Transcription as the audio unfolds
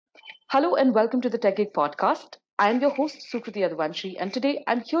Hello and welcome to the Tech Geek podcast. I am your host, Sukriti Advanshi, and today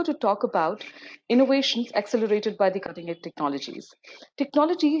I'm here to talk about innovations accelerated by the cutting edge technologies.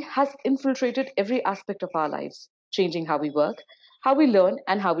 Technology has infiltrated every aspect of our lives, changing how we work, how we learn,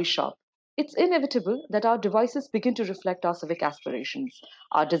 and how we shop. It's inevitable that our devices begin to reflect our civic aspirations,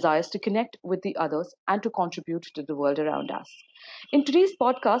 our desires to connect with the others, and to contribute to the world around us. In today's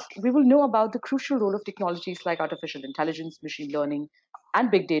podcast, we will know about the crucial role of technologies like artificial intelligence, machine learning, and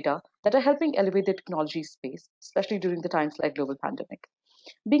big data that are helping elevate the technology space, especially during the times like global pandemic.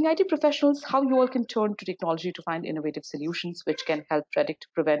 Being IT professionals, how you all can turn to technology to find innovative solutions which can help predict,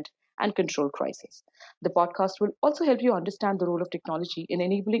 prevent, and control crises. The podcast will also help you understand the role of technology in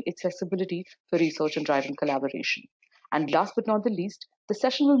enabling accessibility for research and driving collaboration. And last but not the least, the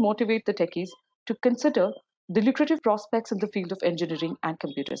session will motivate the techies to consider the lucrative prospects in the field of engineering and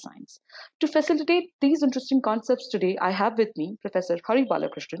computer science. To facilitate these interesting concepts today, I have with me Professor Hari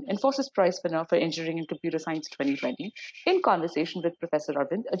Balakrishnan, Infosys Prize winner for Engineering and Computer Science 2020, in conversation with Professor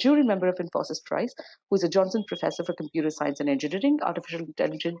Arvind, a jury member of Infosys Prize, who is a Johnson Professor for Computer Science and Engineering, Artificial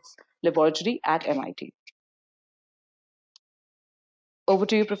Intelligence Laboratory at MIT. Over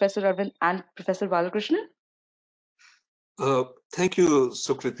to you, Professor Arvind and Professor Balakrishnan. Thank you,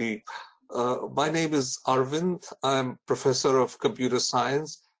 Sukriti. My name is Arvind. I'm Professor of Computer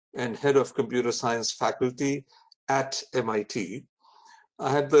Science and Head of Computer Science Faculty at MIT. I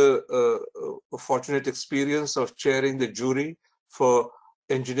had the fortunate experience of chairing the jury for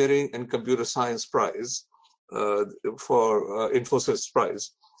Engineering and Computer Science Prize for Infosys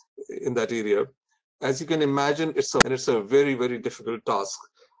Prize in that area. As you can imagine, it's a very, very difficult task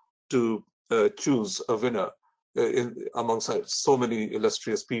to choose a winner amongst so many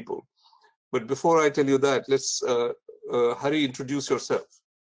illustrious people. But before I tell you that, let's Hari, introduce yourself.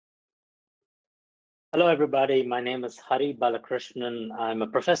 Hello, everybody. My name is Hari Balakrishnan. I'm a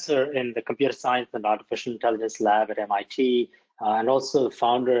professor in the Computer Science and Artificial Intelligence Lab at MIT, and also the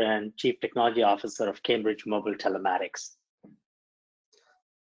founder and Chief Technology Officer of Cambridge Mobile Telematics.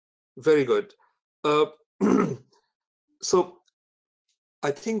 Very good. So I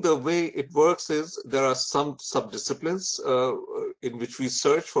think the way it works is there are some subdisciplines in which we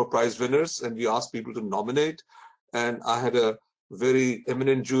search for prize winners and we ask people to nominate. And I had a very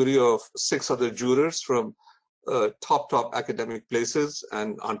eminent jury of 6 other jurors from top academic places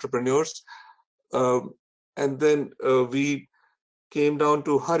and entrepreneurs. And then we came down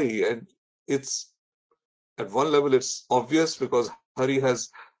to Hari, and it's at one level it's obvious because Hari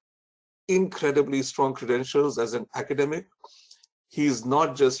has incredibly strong credentials as an academic. He's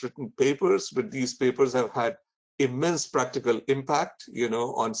not just written papers, but these papers have had immense practical impact,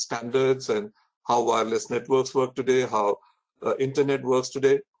 on standards and how wireless networks work today, how internet works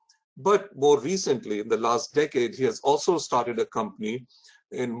today. But more recently, in the last decade, he has also started a company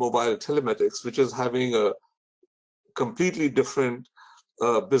in mobile telematics, which is having a completely different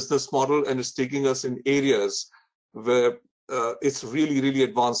business model, and it's taking us in areas where it's really, really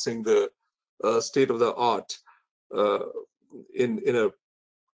advancing the state of the art in a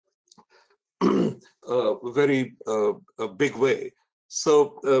very big way.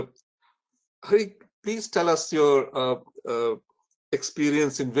 So, Hari, please tell us your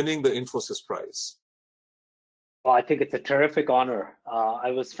experience in winning the Infosys Prize. Well, I think it's a terrific honor.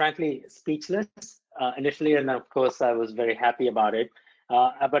 I was frankly speechless initially, and of course, I was very happy about it.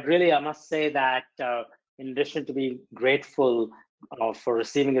 But really, I must say that in addition to being grateful for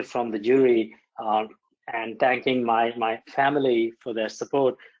receiving it from the jury, and thanking my family for their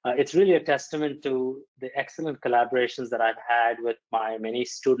support. It's really a testament to the excellent collaborations that I've had with my many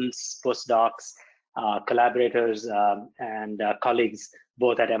students, postdocs, collaborators, and colleagues,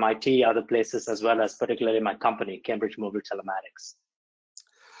 both at MIT, other places, as well as particularly my company, Cambridge Mobile Telematics.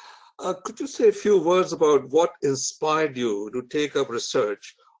 Could you say a few words about what inspired you to take up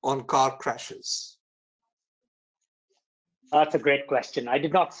research on car crashes? That's a great question. I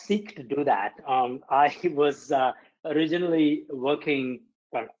did not seek to do that. I was originally working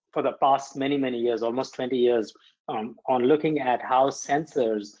for the past many years, almost 20 years, on looking at how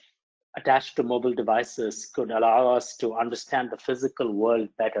sensors attached to mobile devices could allow us to understand the physical world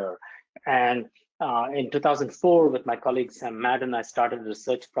better. And in 2004, with my colleague Sam Madden, I started a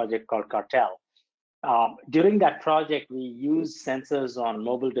research project called Cartel. During that project, we used sensors on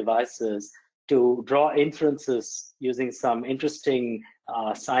mobile devices to draw inferences using some interesting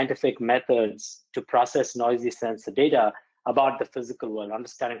scientific methods to process noisy sensor data about the physical world,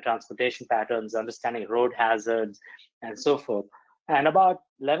 understanding transportation patterns, understanding road hazards, and so forth. And about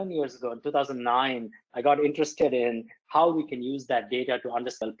 11 years ago, in 2009, I got interested in how we can use that data to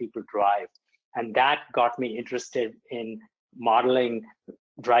understand how people drive. And that got me interested in modeling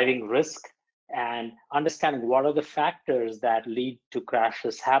driving risk and understanding what are the factors that lead to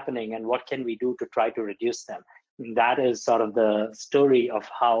crashes happening and what can we do to try to reduce them. And that is sort of the story of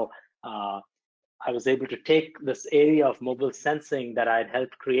how I was able to take this area of mobile sensing that I'd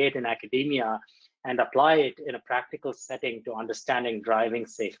helped create in academia and apply it in a practical setting to understanding driving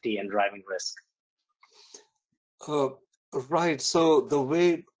safety and driving risk. Right. So the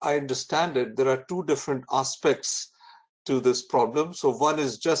way I understand it, there are two different aspects to this problem. So one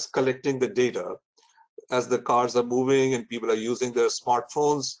is just collecting the data as the cars are moving and people are using their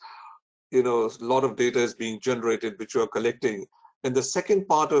smartphones. A lot of data is being generated, which you are collecting. And the second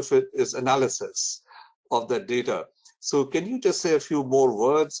part of it is analysis of that data. So can you just say a few more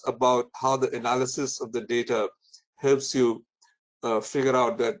words about how the analysis of the data helps you figure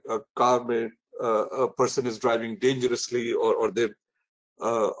out that a person is driving dangerously,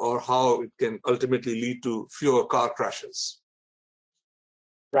 or how it can ultimately lead to fewer car crashes?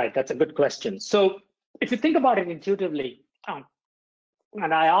 Right, that's a good question. So if you think about it intuitively,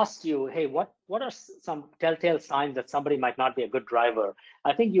 and I asked you, hey, what are some telltale signs that somebody might not be a good driver?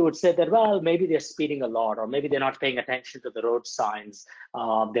 I think you would say that, well, maybe they're speeding a lot, or maybe they're not paying attention to the road signs,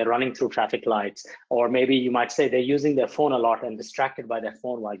 they're running through traffic lights, or maybe you might say they're using their phone a lot and distracted by their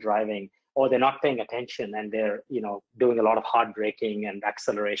phone while driving, or they're not paying attention and they're doing a lot of hard braking and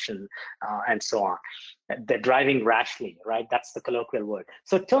acceleration and so on. They're driving rashly, right? That's the colloquial word.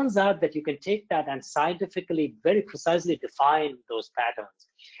 So it turns out that you can take that and scientifically very precisely define those patterns.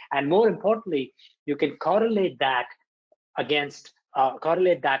 And more importantly, you can correlate that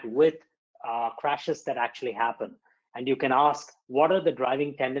with crashes that actually happen. And you can ask, what are the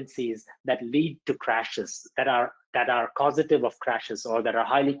driving tendencies that lead to crashes, that are causative of crashes, or that are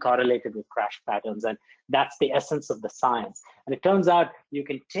highly correlated with crash patterns? And that's the essence of the science. And it turns out you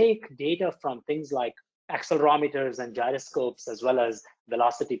can take data from things like accelerometers and gyroscopes, as well as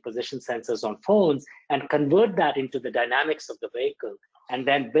velocity position sensors on phones, and convert that into the dynamics of the vehicle, and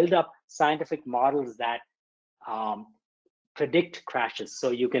then build up scientific models that predict crashes.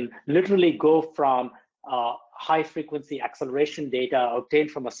 So you can literally go from high frequency acceleration data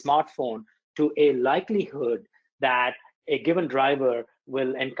obtained from a smartphone to a likelihood that a given driver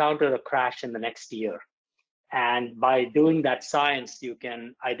will encounter a crash in the next year. And by doing that science, you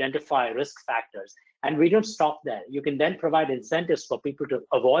can identify risk factors. And we don't stop there. You can then provide incentives for people to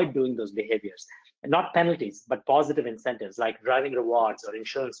avoid doing those behaviors. Not penalties, but positive incentives like driving rewards or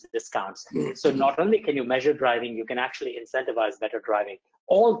insurance discounts. So not only can you measure driving, you can actually incentivize better driving,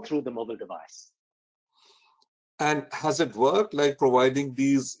 all through the mobile device. And has it worked, like providing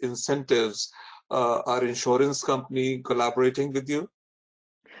these incentives? Are insurance company collaborating with you?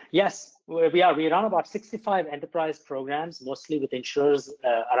 Yes, we are. We run about 65 enterprise programs, mostly with insurers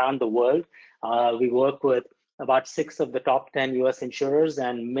around the world. We work with about 6 of the top 10 US insurers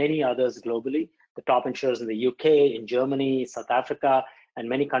and many others globally. The top insurers in the UK, in Germany, South Africa, and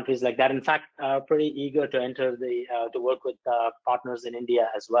many countries like that. In fact, pretty eager to enter to work with partners in India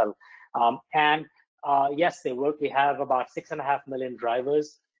as well. Yes, they work. We have about 6.5 million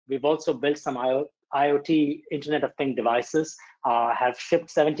drivers. We've also built some IoT, Internet of Things devices, have shipped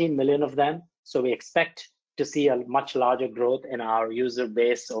 17 million of them. So we expect to see a much larger growth in our user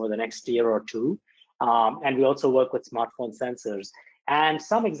base over the next year or two. And we also work with smartphone sensors. And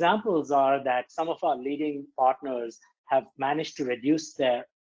some examples are that some of our leading partners have managed to reduce their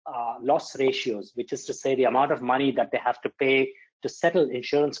loss ratios, which is to say the amount of money that they have to pay to settle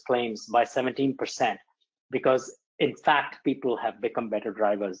insurance claims, by 17%, because in fact, people have become better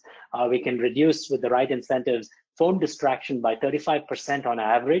drivers. We can reduce, with the right incentives, phone distraction by 35% on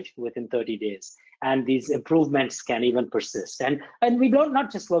average within 30 days. And these improvements can even persist. And we don't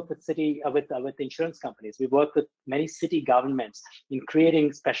not just work with with insurance companies. We work with many city governments in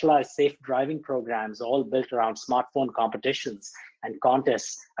creating specialized safe driving programs, all built around smartphone competitions and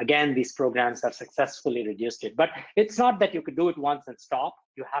contests. Again, these programs have successfully reduced it. But it's not that you could do it once and stop.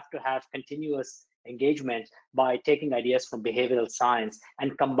 You have to have continuous engagement by taking ideas from behavioral science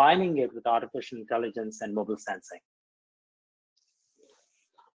and combining it with artificial intelligence and mobile sensing.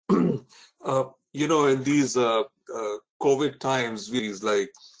 In these COVID times, these like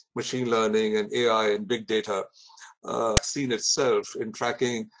machine learning and AI and big data, vaccine itself in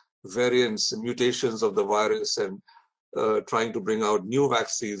tracking variants and mutations of the virus and trying to bring out new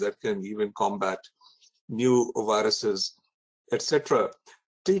vaccines that can even combat new viruses, etc.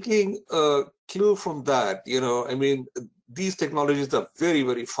 Taking a clue from that, these technologies are very,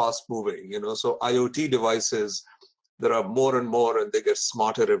 very fast moving, so IoT devices, there are more and more, and they get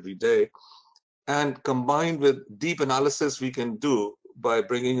smarter every day. And combined with deep analysis we can do by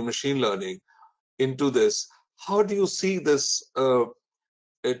bringing machine learning into this, how do you see this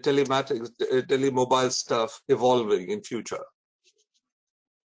telematics, telemobile stuff evolving in future?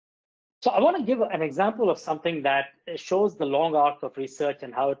 So I want to give an example of something that shows the long arc of research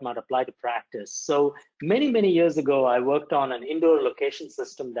and how it might apply to practice. So many years ago, I worked on an indoor location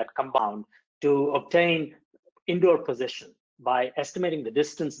system that combined to obtain indoor position by estimating the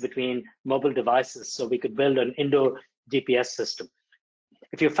distance between mobile devices so we could build an indoor GPS system.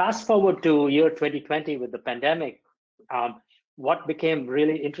 If you fast forward to year 2020 with the pandemic, what became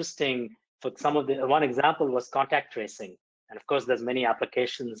really interesting for some of the, one example was contact tracing. And of course, there's many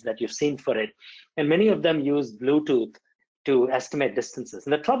applications that you've seen for it. And many of them use Bluetooth to estimate distances.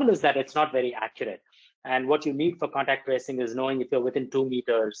 And the trouble is that it's not very accurate. And what you need for contact tracing is knowing if you're within 2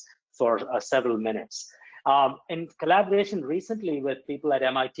 meters for several minutes. In collaboration recently with people at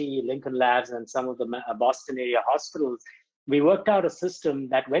MIT, Lincoln Labs, and some of the Boston area hospitals, we worked out a system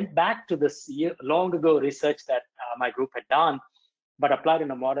that went back to this long ago research that my group had done, but applied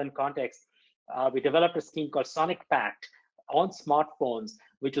in a modern context. We developed a scheme called Sonic Pact on smartphones,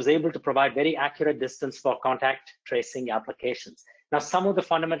 which was able to provide very accurate distance for contact tracing applications. Now, some of the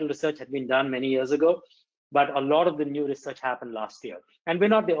fundamental research had been done many years ago, but a lot of the new research happened last year. And we're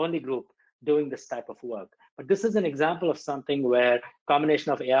not the only group doing this type of work. But this is an example of something where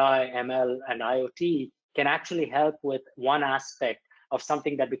combination of AI, ML, and IoT can actually help with one aspect of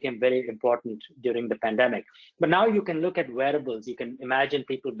something that became very important during the pandemic. But now you can look at wearables. You can imagine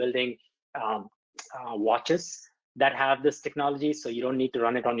people building watches that have this technology, so you don't need to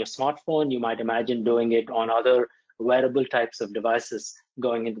run it on your smartphone. You might imagine doing it on other wearable types of devices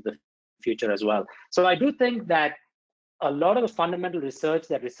going into the future as well. So I do think that a lot of the fundamental research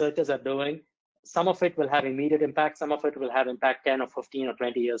that researchers are doing, some of it will have immediate impact, some of it will have impact 10 or 15 or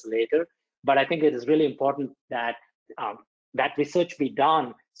 20 years later. But I think it is really important that that research be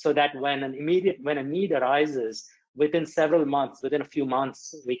done so that when a need arises, within several months, within a few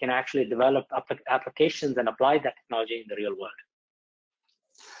months, we can actually develop applications and apply that technology in the real world.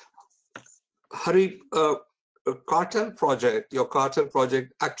 Hari, Cartel project, your Cartel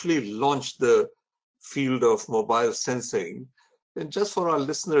project actually launched the field of mobile sensing. And just for our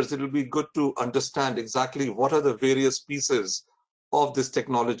listeners, it will be good to understand exactly what are the various pieces of this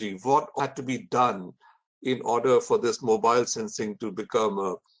technology, what had to be done in order for this mobile sensing to become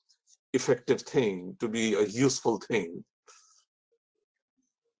a effective thing, to be a useful thing.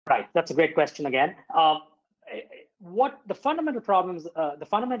 Right, that's a great question again. What the fundamental problems, the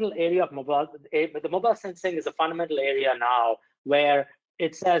fundamental area of the mobile sensing is a fundamental area now where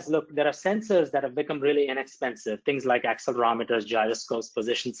it says, look, there are sensors that have become really inexpensive, things like accelerometers, gyroscopes,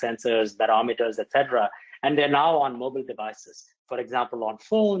 position sensors, barometers, etc. And they're now on mobile devices, for example, on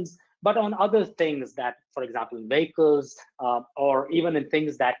phones, but on other things that, for example, in vehicles, or even in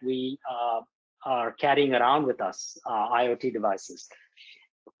things that we are carrying around with us, IoT devices.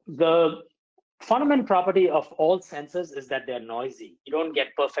 The fundamental property of all sensors is that they're noisy. You don't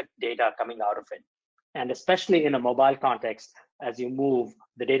get perfect data coming out of it. And especially in a mobile context, as you move,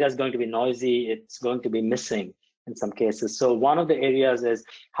 the data is going to be noisy, it's going to be missing in some cases. So one of the areas is,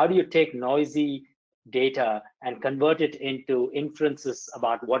 how do you take noisy data and convert it into inferences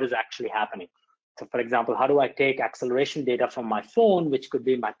about what is actually happening? So for example, how do I take acceleration data from my phone, which could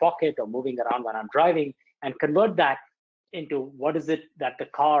be in my pocket or moving around when I'm driving, and convert that into what is it that the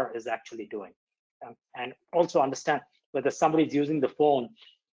car is actually doing? And also understand whether somebody's using the phone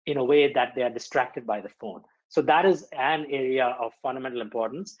in a way that they are distracted by the phone. So that is an area of fundamental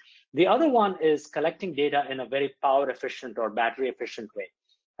importance. The other one is collecting data in a very power efficient or battery efficient way.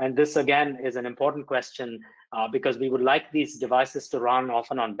 And this again is an important question because we would like these devices to run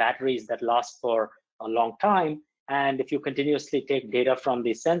often on batteries that last for a long time. And if you continuously take data from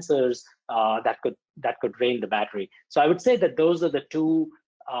these sensors, that could drain the battery. So I would say that those are the two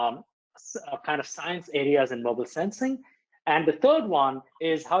kind of science areas in mobile sensing. And the third one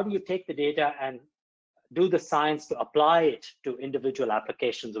is, how do you take the data and do the science to apply it to individual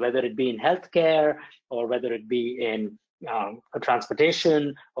applications, whether it be in healthcare or whether it be in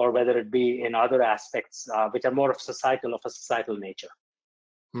transportation or whether it be in other aspects which are more of a societal nature.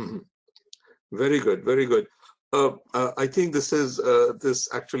 Mm-hmm. Very good, very good. I think this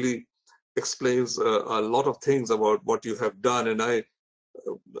actually explains a lot of things about what you have done, and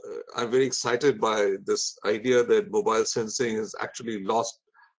I'm very excited by this idea that mobile sensing has actually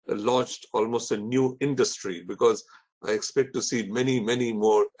launched almost a new industry, because I expect to see many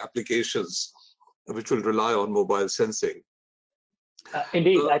more applications which will rely on mobile sensing.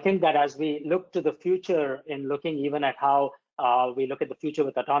 Indeed, I think that as we look to the future, in looking even at how we look at the future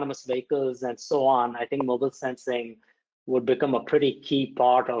with autonomous vehicles and so on, I think mobile sensing would become a pretty key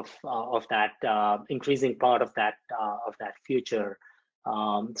part of that, increasing part of that future.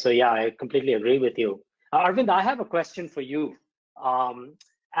 So yeah, I completely agree with you. Arvind, I have a question for you.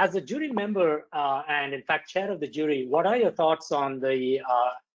 As a jury member and in fact chair of the jury, what are your thoughts on the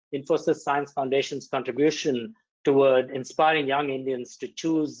Infosys Science Foundation's contribution toward inspiring young Indians to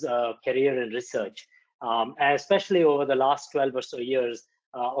choose a career in research, especially over the last 12 or so years,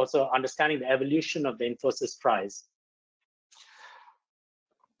 also understanding the evolution of the Infosys Prize?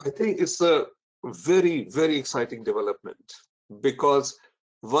 I think it's a very, very exciting development, because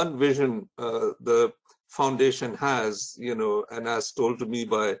one vision the foundation has, and as told to me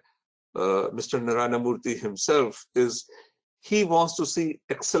by Mr. Narayana Murthy himself, is he wants to see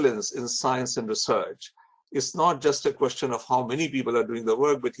excellence in science and research. It's not just a question of how many people are doing the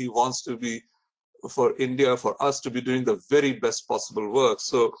work, but he wants to be, for India, for us to be doing the very best possible work.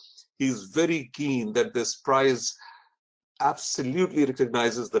 So he's very keen that this prize absolutely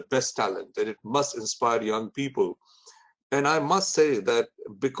recognizes the best talent, and it must inspire young people. And I must say that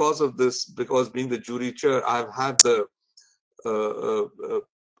because of this, because being the jury chair, I've had the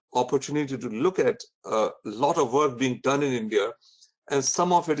opportunity to look at a lot of work being done in India, and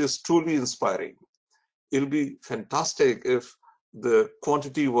some of it is truly inspiring. It'll be fantastic if the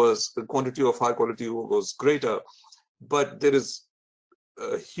quantity of high quality was greater, but there is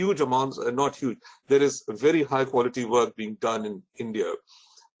huge amounts, not huge, there is very high quality work being done in India.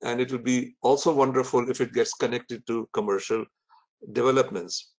 And it will be also wonderful if it gets connected to commercial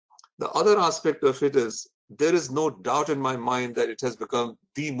developments. The other aspect of it is, there is no doubt in my mind that it has become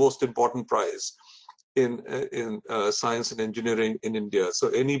the most important prize in science and engineering in India. So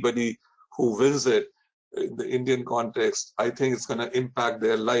anybody who wins it in the Indian context, I think it's going to impact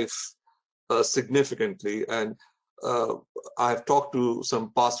their life significantly. And I've talked to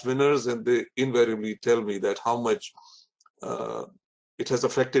some past winners, and they invariably tell me that how much it has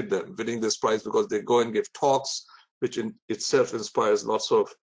affected them winning this prize, because they go and give talks, which in itself inspires lots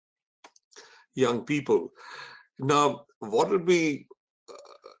of young people. Now, what will be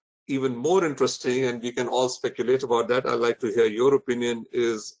even more interesting, and we can all speculate about that, I'd like to hear your opinion,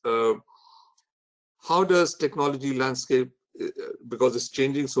 is how does technology landscape, because it's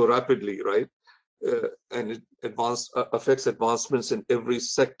changing so rapidly, right? And it affects advancements in every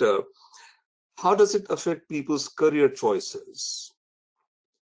sector. How does it affect people's career choices?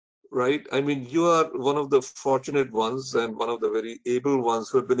 Right? I mean, you are one of the fortunate ones and one of the very able ones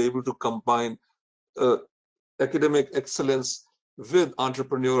who have been able to combine academic excellence with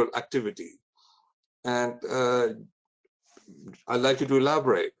entrepreneurial activity. And I'd like you to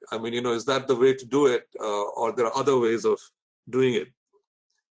elaborate. I mean, is that the way to do it, or there are other ways of doing it?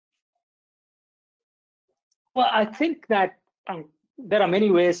 Well, I think that there are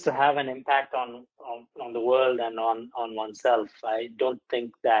many ways to have an impact on the world and on oneself. I don't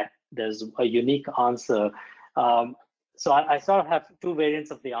think that there's a unique answer. So I sort of have two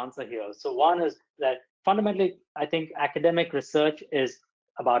variants of the answer here. So one is that fundamentally, I think academic research is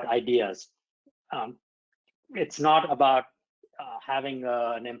about ideas. It's not about having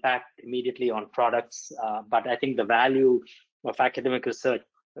an impact immediately on products, but I think the value of academic research,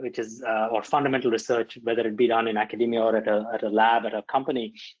 which is or fundamental research, whether it be done in academia or at a lab at a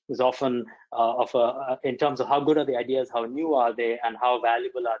company, is often in terms of how good are the ideas, how new are they, and how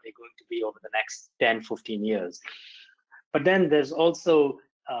valuable are they going to be over the next 10, 15 years. But then there's also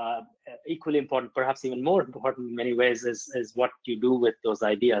equally important, perhaps even more important in many ways, is what you do with those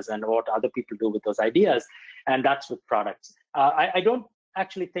ideas and what other people do with those ideas, and that's with products. I don't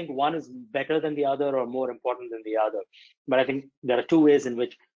actually think one is better than the other or more important than the other, but I think there are two ways in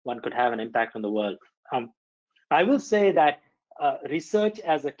which one could have an impact on the world. I will say that research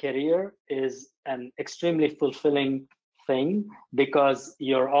as a career is an extremely fulfilling thing, because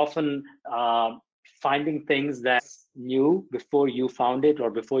you're often finding things that's new before you found it or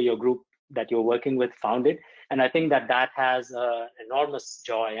before your group that you're working with found it. And I think that has enormous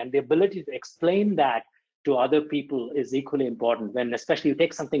joy, and the ability to explain that to other people is equally important, when especially you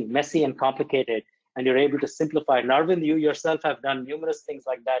take something messy and complicated and you're able to simplify it. And Arvind, you yourself have done numerous things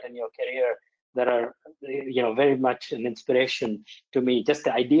like that in your career that are very much an inspiration to me. Just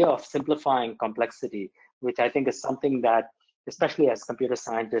the idea of simplifying complexity, which I think is something that, especially as computer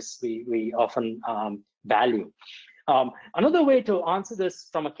scientists, we often value. Another way to answer this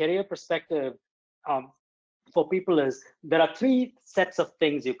from a career perspective for people is, there are three sets of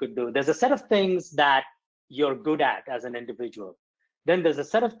things you could do. There's a set of things that you're good at as an individual. Then there's a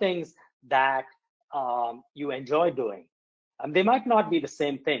set of things that you enjoy doing. They might not be the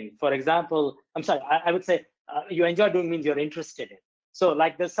same thing. For example, I would say you enjoy doing means you're interested in. So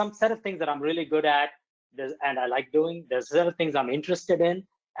like there's some set of things that I'm really good at and I like doing. There's a set of things I'm interested in.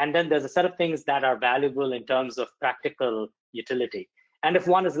 And then there's a set of things that are valuable in terms of practical utility. And if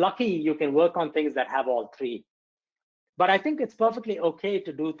one is lucky, you can work on things that have all three. But I think it's perfectly okay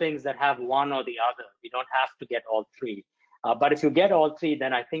to do things that have one or the other. We don't have to get all three. But if you get all three,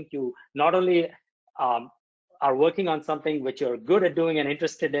 then I think you not only are working on something which you're good at doing and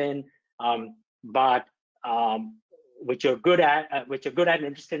interested in, but which you're good at, and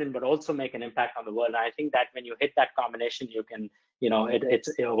interested in, but also make an impact on the world. And I think that when you hit that combination, you can,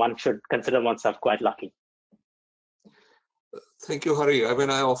 one should consider oneself quite lucky. Thank you, Hari. I mean,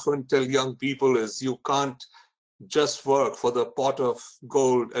 I often tell young people is you can't just work for the pot of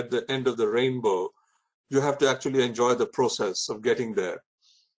gold at the end of the rainbow. You have to actually enjoy the process of getting there.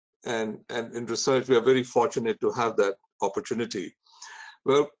 And in research, we are very fortunate to have that opportunity.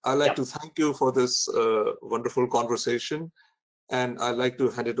 Well, I'd like to thank you for this wonderful conversation. And I'd like to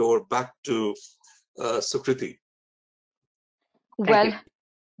hand it over back to Sukriti. Well,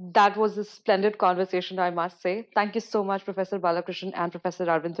 that was a splendid conversation, I must say. Thank you so much, Professor Balakrishnan and Professor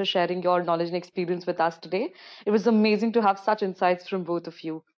Arvind, for sharing your knowledge and experience with us today. It was amazing to have such insights from both of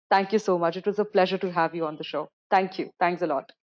you. Thank you so much. It was a pleasure to have you on the show. Thank you. Thanks a lot.